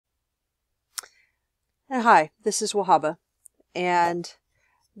And hi, this is Wahaba, and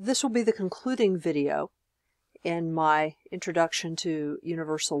this will be the concluding video in my introduction to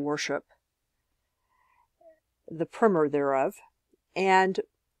universal worship, the primer thereof. And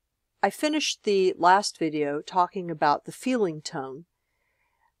I finished the last video talking about the feeling tone,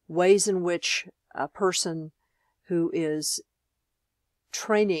 ways in which a person who is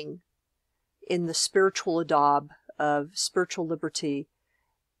training in the spiritual adab of spiritual liberty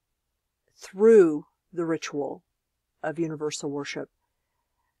through the ritual of universal worship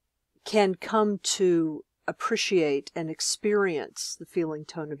can come to appreciate and experience the feeling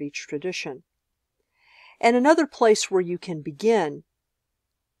tone of each tradition. And another place where you can begin,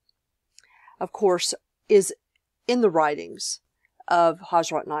 of course, is in the writings of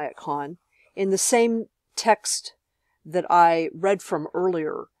Hazrat Inayat Khan, in the same text that I read from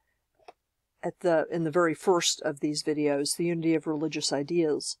earlier in the very first of these videos, The Unity of Religious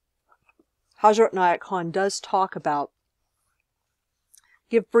Ideas. Hazrat Inayat Khan does talk about,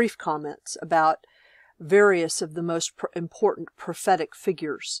 give brief comments about various of the most important prophetic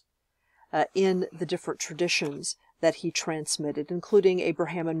figures in the different traditions that he transmitted, including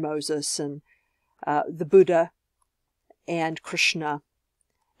Abraham and Moses and the Buddha and Krishna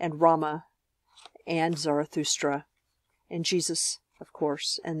and Rama and Zarathustra and Jesus, of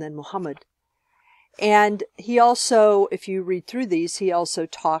course, and then Muhammad. And he also, if you read through these, he also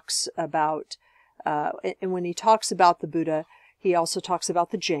talks about, and when he talks about the Buddha, he also talks about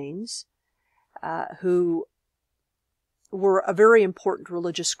the Jains, who were a very important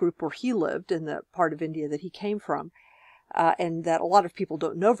religious group where he lived, in the part of India that he came from, and that a lot of people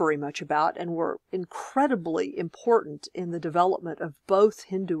don't know very much about, and were incredibly important in the development of both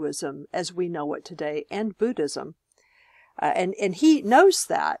Hinduism as we know it today and Buddhism. And he knows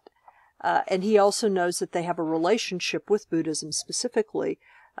that. And he also knows that they have a relationship with Buddhism specifically,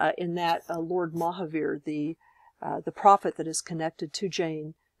 in that Lord Mahavir, the prophet that is connected to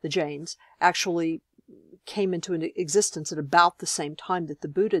the Jains, actually came into existence at about the same time that the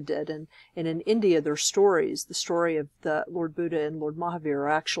Buddha did. And in India, their stories, the story of the Lord Buddha and Lord Mahavir, are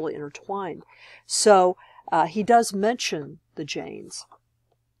actually intertwined. So he does mention the Jains.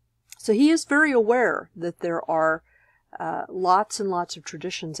 So he is very aware that there are lots and lots of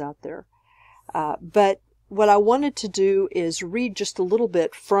traditions out there. But what I wanted to do is read just a little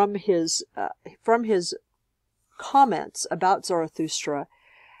bit from his comments about Zarathustra,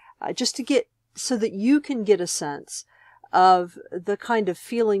 just to get, so that you can get a sense of the kind of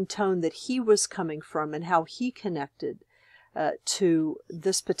feeling tone that he was coming from and how he connected to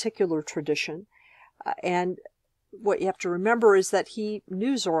this particular tradition. And what you have to remember is that he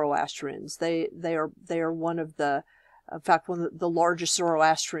knew Zoroastrians. They are one of the, in fact, one of the largest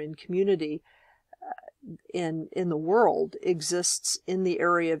Zoroastrian community in the world exists in the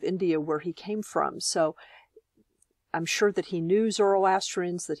area of India where he came from. So I'm sure that he knew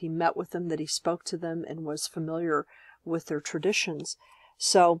Zoroastrians, that he met with them, that he spoke to them, and was familiar with their traditions.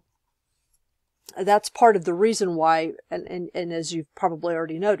 So that's part of the reason why, and as you've probably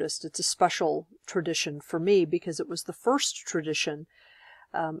already noticed, it's a special tradition for me, because it was the first tradition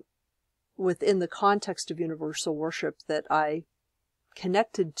within the context of universal worship that I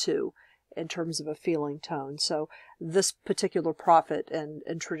connected to in terms of a feeling tone. So this particular prophet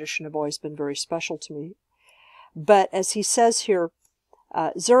and tradition have always been very special to me. But as he says here,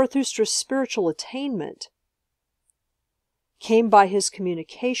 Zarathustra's spiritual attainment came by his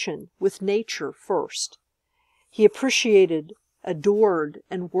communication with nature first. He appreciated, adored,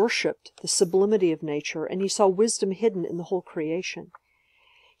 and worshipped the sublimity of nature, and he saw wisdom hidden in the whole creation.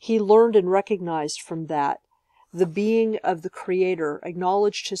 He learned and recognized from that the being of the Creator,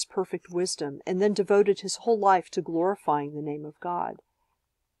 acknowledged his perfect wisdom, and then devoted his whole life to glorifying the name of God.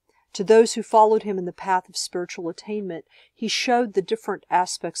 To those who followed him in the path of spiritual attainment, he showed the different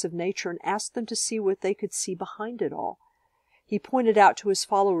aspects of nature and asked them to see what they could see behind it all. He pointed out to his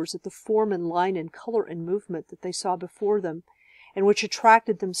followers that the form and line and color and movement that they saw before them, and which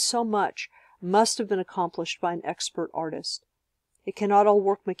attracted them so much, must have been accomplished by an expert artist. It cannot all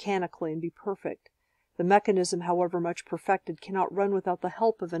work mechanically and be perfect. The mechanism, however much perfected, cannot run without the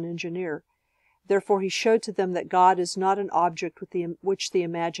help of an engineer. Therefore he showed to them that God is not an object which the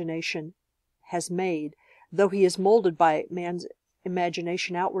imagination has made, though he is molded by man's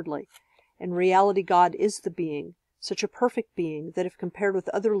imagination outwardly. In reality, God is the being, such a perfect being that if compared with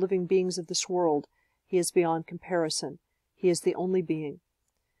other living beings of this world, he is beyond comparison. He is the only being.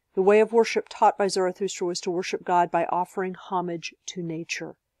 The way of worship taught by Zarathustra was to worship God by offering homage to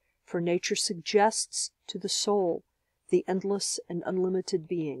nature, for nature suggests to the soul the endless and unlimited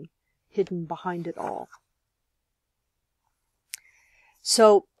being hidden behind it all.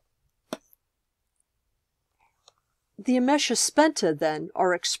 So the Amesha then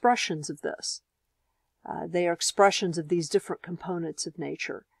are expressions of this. They are expressions of these different components of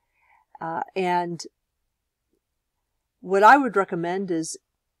nature. And what I would recommend is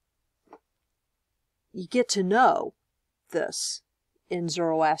you get to know this in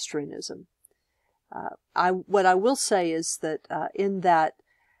Zoroastrianism. What I will say is that in that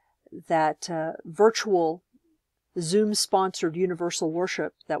virtual Zoom-sponsored universal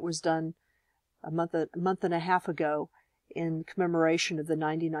worship that was done a month and a half ago in commemoration of the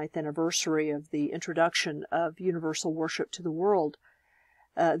 99th anniversary of the introduction of universal worship to the world,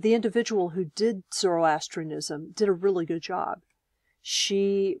 the individual who did Zoroastrianism did a really good job.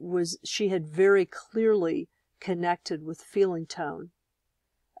 She had very clearly connected with the feeling tone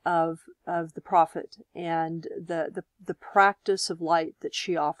of the prophet, and the practice of light that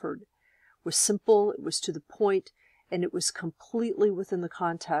she offered was simple, it was to the point, and it was completely within the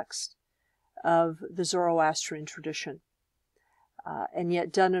context of the Zoroastrian tradition, and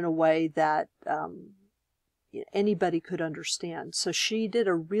yet done in a way that anybody could understand. So she did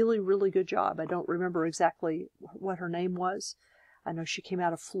a really, really good job. I don't remember exactly what her name was. I know she came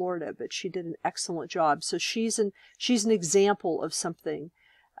out of Florida, but she did an excellent job. So she's an example of something,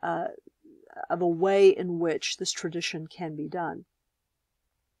 of a way in which this tradition can be done.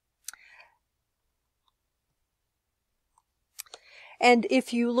 And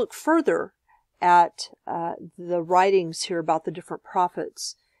if you look further at the writings here about the different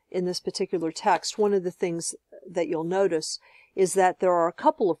prophets in this particular text, one of the things that you'll notice is that there are a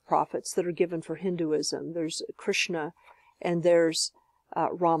couple of prophets that are given for Hinduism. There's Krishna and there's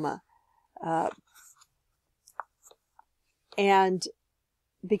Rama. And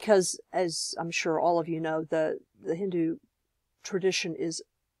because, as I'm sure all of you know, the Hindu tradition is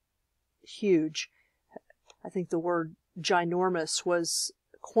huge. I think the word ginormous was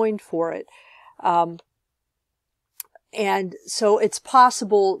coined for it. And so it's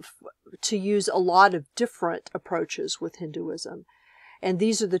possible to use a lot of different approaches with Hinduism. And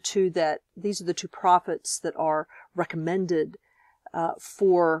these are the two prophets that are recommended by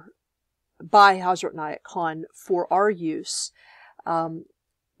Hazrat Nayak Khan for our use.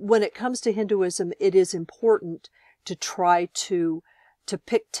 When it comes to Hinduism, it is important to try to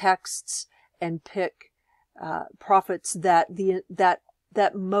pick texts and pick prophets that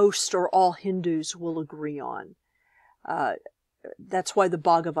most or all Hindus will agree on. That's why the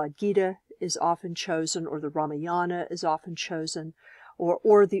Bhagavad Gita is often chosen, or the Ramayana is often chosen,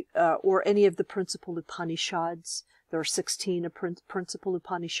 or any of the principal Upanishads. There are 16 principal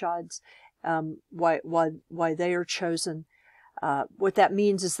Upanishads. Why they are chosen. What that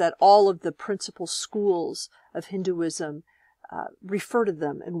means is that all of the principal schools of Hinduism refer to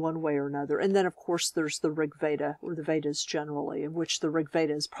them in one way or another. And then, of course, there's the Rig Veda, or the Vedas generally, of which the Rig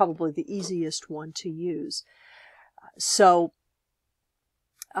Veda is probably the easiest one to use. So,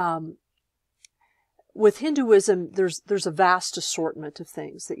 with Hinduism, there's a vast assortment of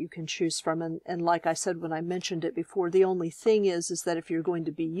things that you can choose from. And like I said when I mentioned it before, the only thing is that if you're going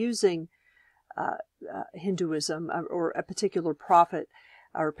to be using Hinduism or a particular prophet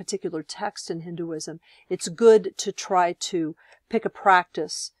or a particular text in Hinduism, it's good to try to pick a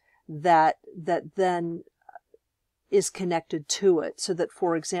practice that then is connected to it. So that,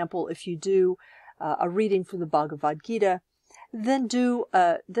 for example, if you do a reading from the Bhagavad Gita, then do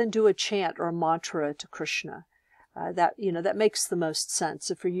a chant or a mantra to Krishna. That makes the most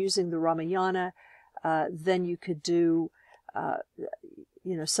sense. If you're using the Ramayana, then you could do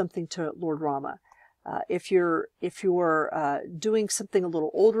something to Lord Rama. If you're doing something a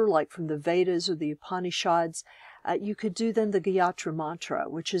little older, like from the Vedas or the Upanishads, you could do then the Gayatri mantra,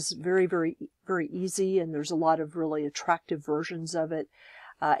 which is very, very, very easy, and there's a lot of really attractive versions of it.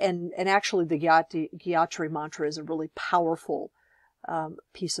 And actually, the Gayatri mantra is a really powerful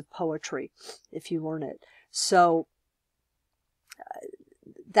piece of poetry if you learn it. So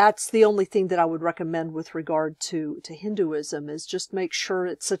that's the only thing that I would recommend with regard to Hinduism, is just make sure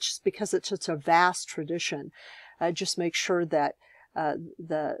because it's such a vast tradition, just make sure that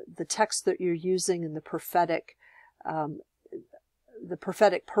the text that you're using and the prophetic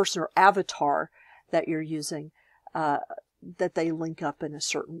person or avatar that you're using, that they link up in a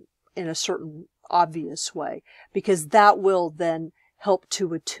certain obvious way, because that will then help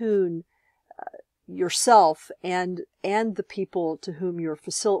to attune yourself and the people with whom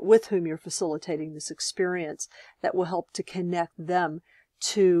you're facilitating this experience. That will help to connect them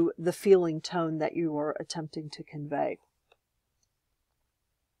to the feeling tone that you are attempting to convey.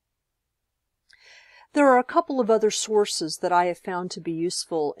 There are a couple of other sources that I have found to be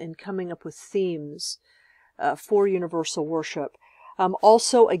useful in coming up with themes for universal worship.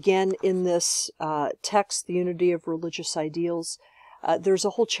 Also, again, in this text, The Unity of Religious Ideals, there's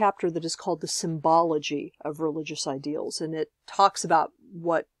a whole chapter that is called The Symbology of Religious Ideals, and it talks about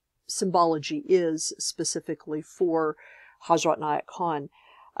what symbology is specifically for Hazrat Nayak Khan.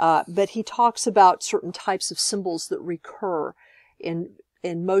 But he talks about certain types of symbols that recur in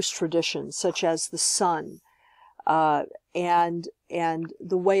most traditions, such as the sun, and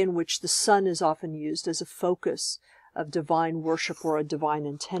the way in which the sun is often used as a focus of divine worship or a divine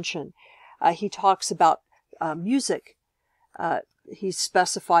intention. He talks about music. He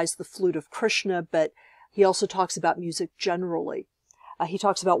specifies the flute of Krishna, but he also talks about music generally. He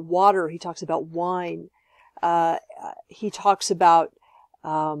talks about water. He talks about wine. He talks about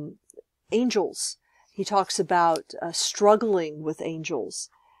angels. He talks about struggling with angels.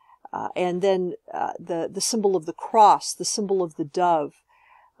 And then the symbol of the cross, the symbol of the dove.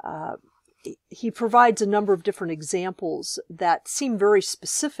 He provides a number of different examples that seem very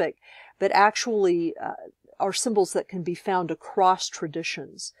specific, but actually are symbols that can be found across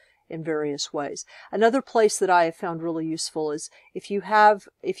traditions in various ways. Another place that I have found really useful is if you have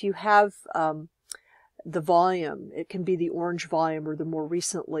the volume, it can be the orange volume or the more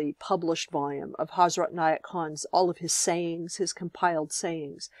recently published volume of Hazrat Nayak Khan's, all of his sayings, his compiled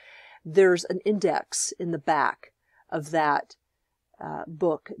sayings. There's an index in the back of that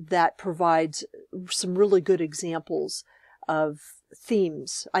book that provides some really good examples of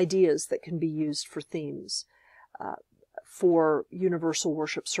themes, ideas that can be used for themes for universal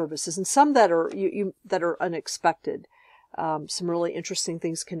worship services, and some that are that are unexpected. Some really interesting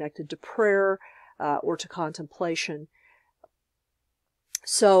things connected to prayer or to contemplation.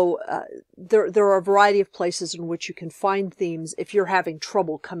 So there are a variety of places in which you can find themes if you're having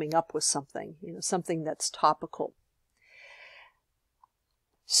trouble coming up with something, something that's topical.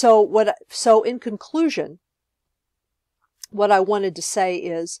 So in conclusion, what I wanted to say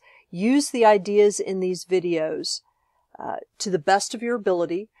is use the ideas in these videos to the best of your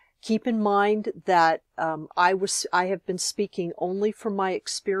ability. Keep in mind that I have been speaking only from my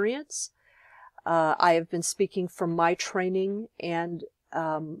experience. I have been speaking from my training and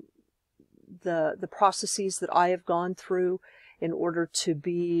the processes that I have gone through in order to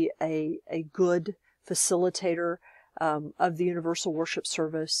be a good facilitator of the universal worship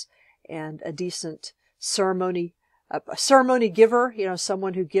service and a decent ceremony giver,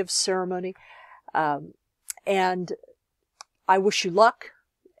 someone who gives ceremony. And I wish you luck,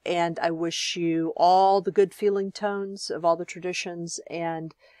 and I wish you all the good feeling tones of all the traditions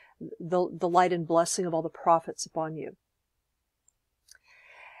and the light and blessing of all the prophets upon you.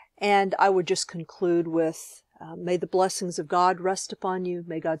 And I would just conclude with, may the blessings of God rest upon you.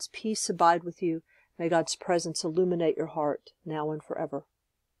 May God's peace abide with you. May God's presence illuminate your heart now and forever.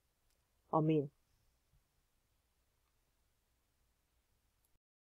 Amen.